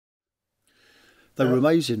They were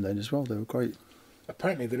amazing then as well. They were great.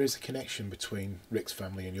 Apparently there is a connection between Rick's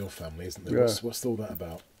family and your family, isn't there? Yeah. What's all that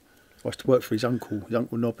about? I used to work for his uncle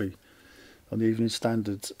Nobby, on the Evening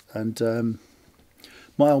Standard, and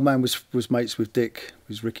my old man was mates with Dick,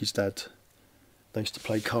 who's Ricky's dad. They used to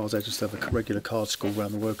play cards. They just have a regular card school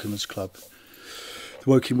around the Workingmen's Club, the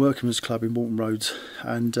Woking Workingmen's Club in Walton Road,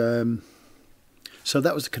 and so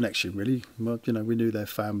that was the connection really. Well, you know, we knew their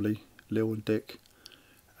family, Lil and Dick,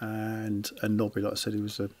 and Nobby. Like I said, he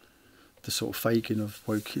was the sort of Fagin of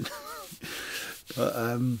Woking.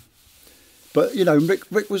 But you know,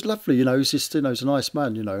 Rick was lovely. You know, he's just, you know, he's a nice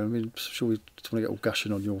man. You know, I mean, I'm sure we don't want to get all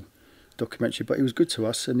gushing on your documentary, but he was good to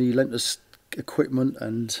us, and he lent us equipment,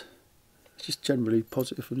 and just generally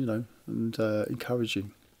positive, and you know, and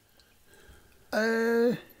encouraging.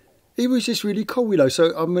 He was just really cool, you know.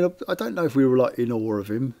 So I mean, I don't know if we were like in awe of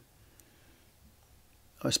him.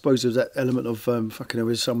 I suppose there's that element of fucking hell,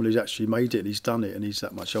 there's someone who's actually made it and he's done it and he's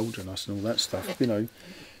that much older than us and all that stuff, you know.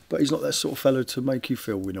 But he's not that sort of fellow to make you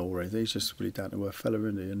feel in awe or anything. He's just a really down to earth fellow,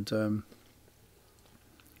 isn't he?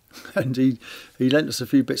 And he lent us a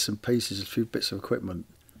few bits and pieces, a few bits of equipment,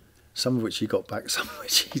 some of which he got back, some of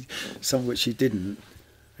which he didn't.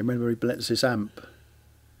 I remember he lent us this amp,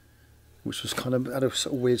 which was kind of had a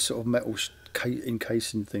sort of weird sort of metal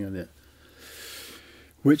encasing thing on it,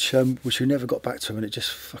 which we never got back to him, and it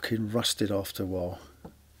just fucking rusted after a while.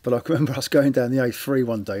 But I remember us going down the A3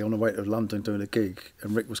 one day on the way to London doing a gig,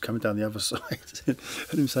 and Rick was coming down the other side, and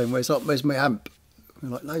him saying, "Where's my amp?" And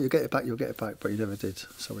we're like, "No, you'll get it back, you'll get it back," but he never did.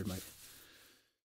 Sorry, mate.